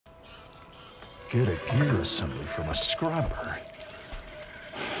Get a gear assembly from a scrapper.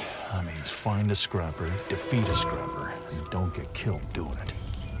 That means find a scrapper, defeat a scrapper, and don't get killed doing it.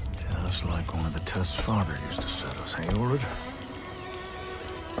 Just like one of the tests Father used to set us, hey, Orid?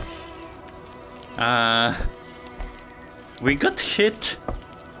 We got hit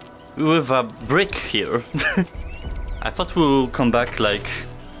with a brick here. I thought we'll come back like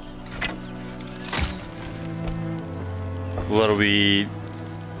where we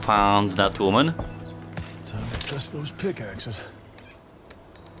found that woman. Time to test those pickaxes.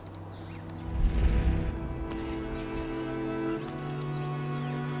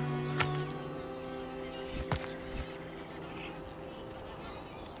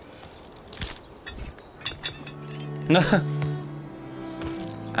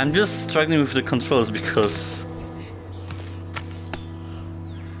 I'm just struggling with the controls because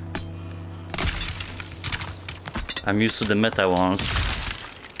I'm used to the meta ones.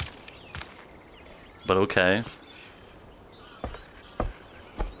 But okay.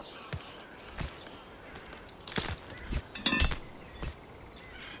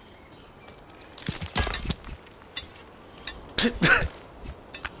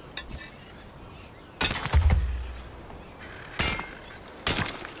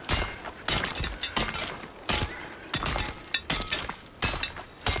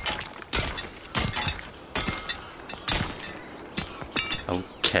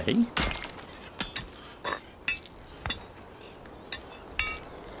 Okay.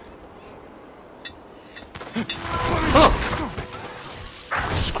 Oh!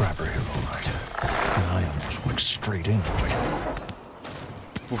 Scrapper here, all right. And I almost went straight into it.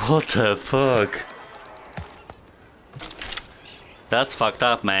 What the fuck? That's fucked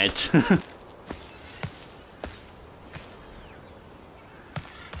up, mate.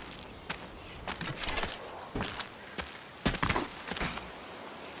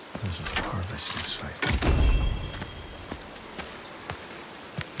 This is a harvesting site.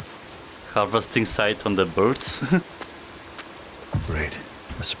 Harvesting site on the birds. Great.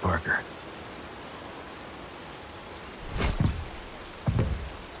 A sparker.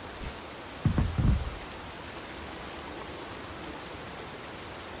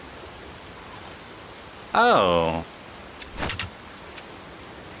 Oh.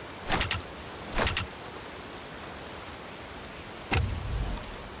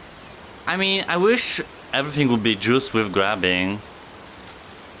 I mean, I wish everything would be juiced with grabbing.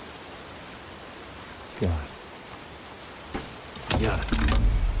 Got it. Got it.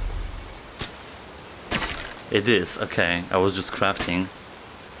 It is, okay. I was just crafting.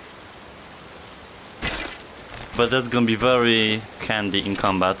 But that's gonna be very handy in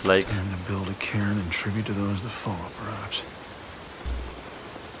combat, like... Time to build a cairn in tribute to those that fall, perhaps.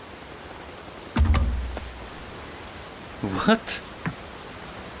 What?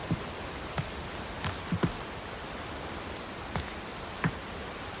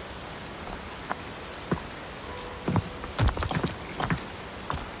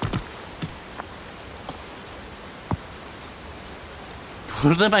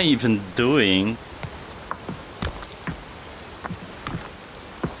 What am I even doing?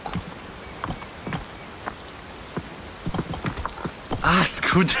 Ah,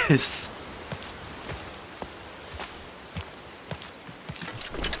 screw this!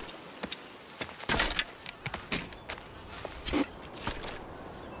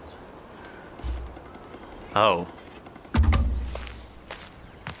 Oh.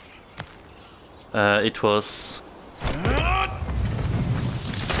 It was...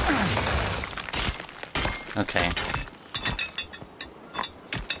 Okay.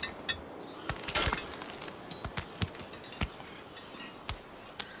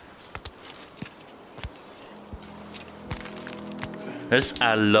 There's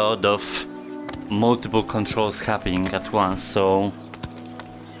a lot of multiple controls happening at once, so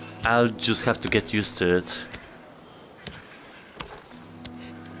I'll just have to get used to it.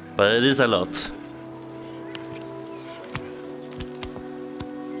 But it is a lot.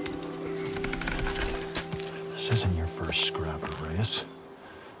 This isn't your first scrapper, Reyes.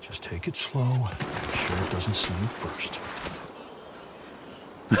 Just take it slow. Make sure it doesn't snag first.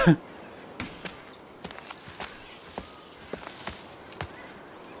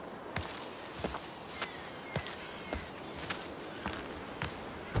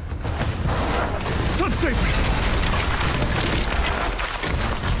 Son, save me!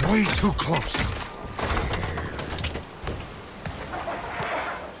 It's way too close.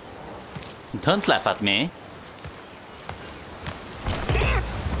 Don't laugh at me.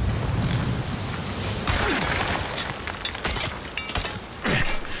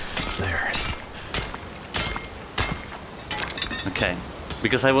 There. Okay,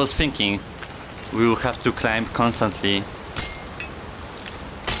 because I was thinking we will have to climb constantly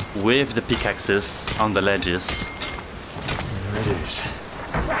with the pickaxes on the ledges. There it is.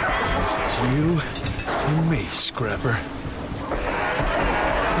 Yes, it's you and me, Scrapper.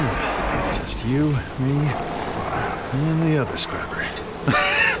 Just you, me, and the other Scrapper.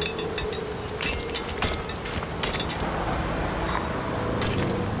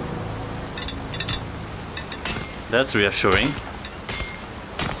 That's reassuring.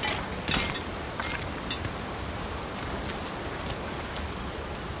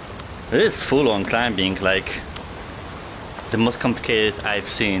 It is full on climbing, like the most complicated I've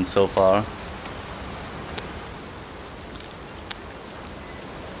seen so far.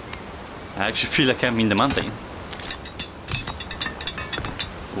 I actually feel like I'm in the mountain.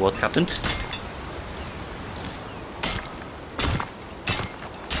 What happened?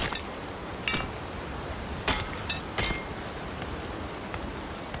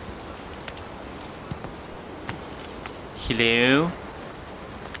 Hello?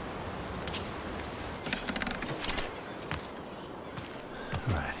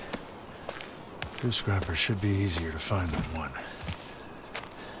 Right. 2 Scrappers should be easier to find than 1.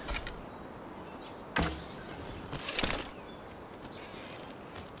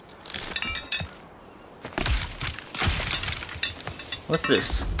 What's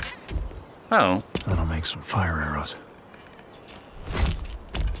this? Oh. That'll make some fire arrows.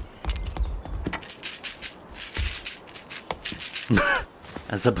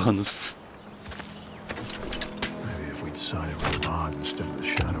 As a bonus. Maybe if we decided with Rod instead of the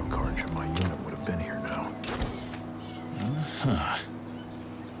shadow cartridge, my unit would have been here now. Uh-huh.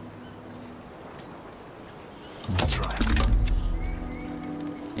 That's right.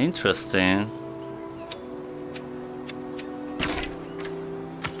 Interesting.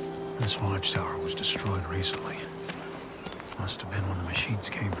 This watchtower was destroyed recently. Must have been when the machines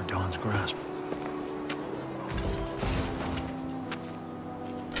came for Dawn's grasp.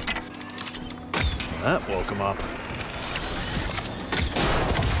 That woke him up.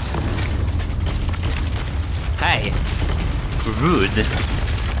 Hey! Rude.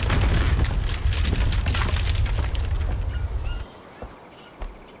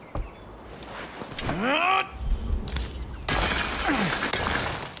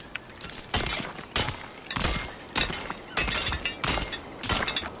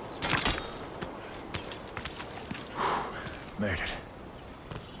 Made it.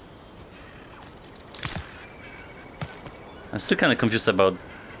 I'm still kind of confused about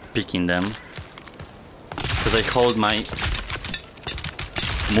picking them. Because I hold my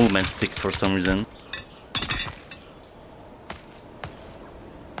movement stick for some reason.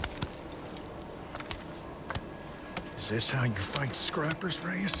 Is this how you fight Scrappers,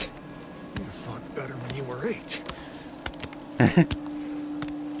 Reyes? You'd have fought better when you were 8.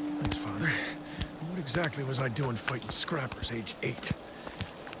 Thanks, Father. What exactly was I doing fighting Scrappers age 8?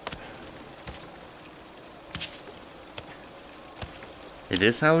 It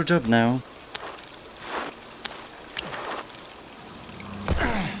is our job now.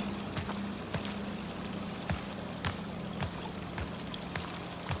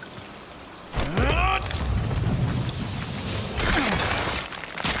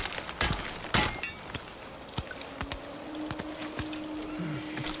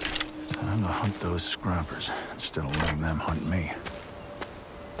 Time to hunt those Scrappers instead of letting them hunt me.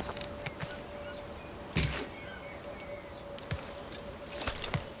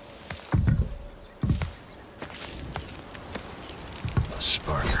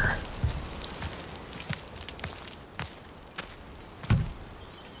 Sparker.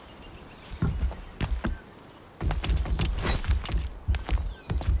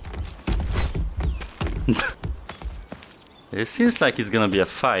 It seems like it's gonna be a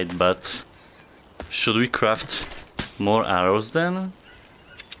fight, but should we craft more arrows then?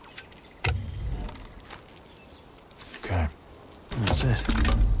 Okay, that's it.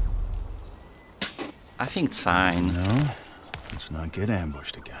 I think it's fine. No, let's not get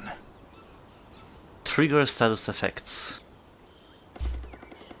ambushed again. Trigger status effects.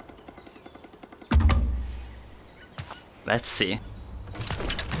 Let's see.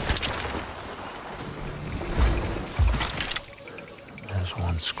 There's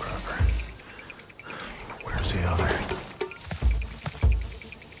one Scrapper. Where's the other?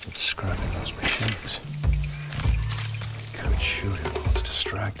 It's scrubbing those machines. Could shoot it while it's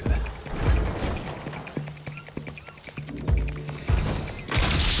distracted.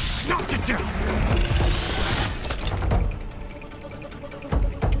 Knocked it down!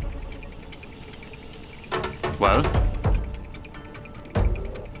 Well,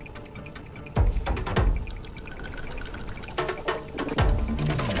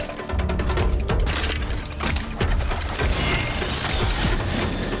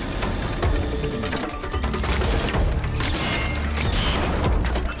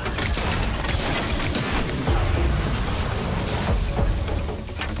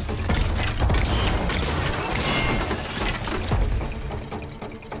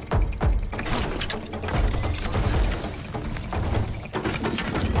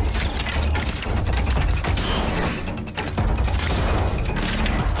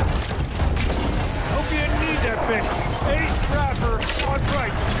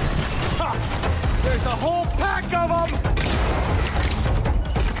 There's a whole pack of them!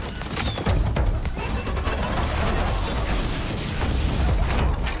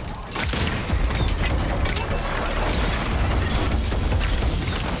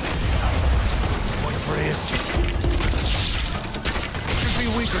 One phrase. Should be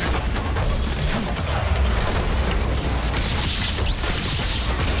weaker.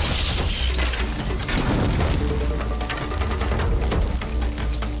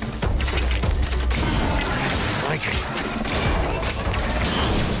 Like it.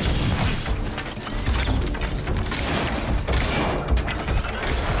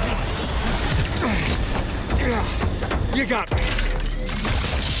 You got me.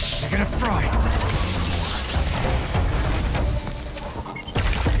 You're gonna fry.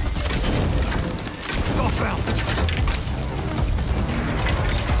 It's off balance.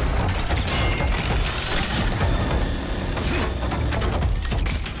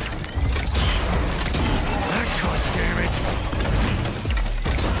 That caused damage.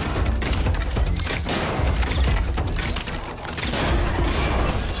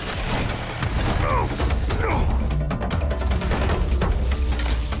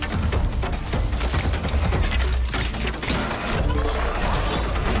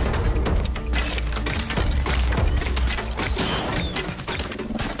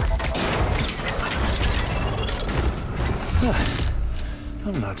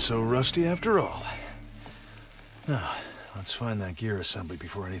 I'm not so rusty after all. Now, let's find that gear assembly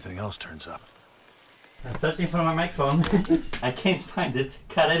before anything else turns up. I'm searching for my microphone. I can't find it.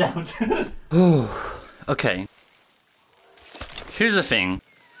 Cut it out. Okay. Here's the thing.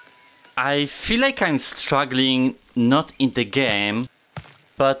 I feel like I'm struggling not in the game,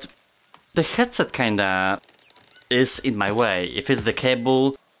 but the headset kinda is in my way. If it's the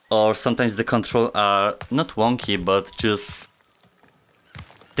cable, or sometimes the controls are not wonky, but just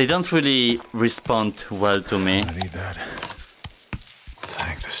they don't really respond well to me. I need that.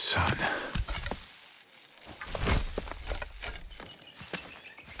 Thank the sun.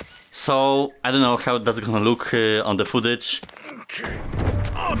 So I don't know how that's gonna look on the footage. Okay,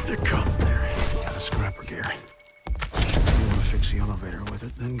 off you come. There, got a scrapper gear. You want to fix the elevator with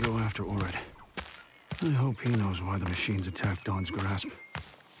it, then go after Orid. I hope he knows why the machines attacked Dawn's grasp.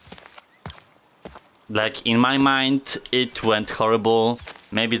 Like, in my mind, it went horrible.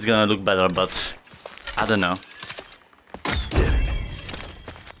 Maybe it's gonna look better, but I don't know.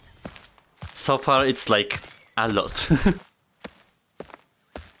 So far, it's like a lot.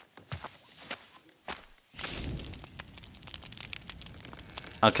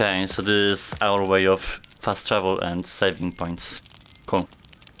 Okay, so this is our way of fast travel and saving points.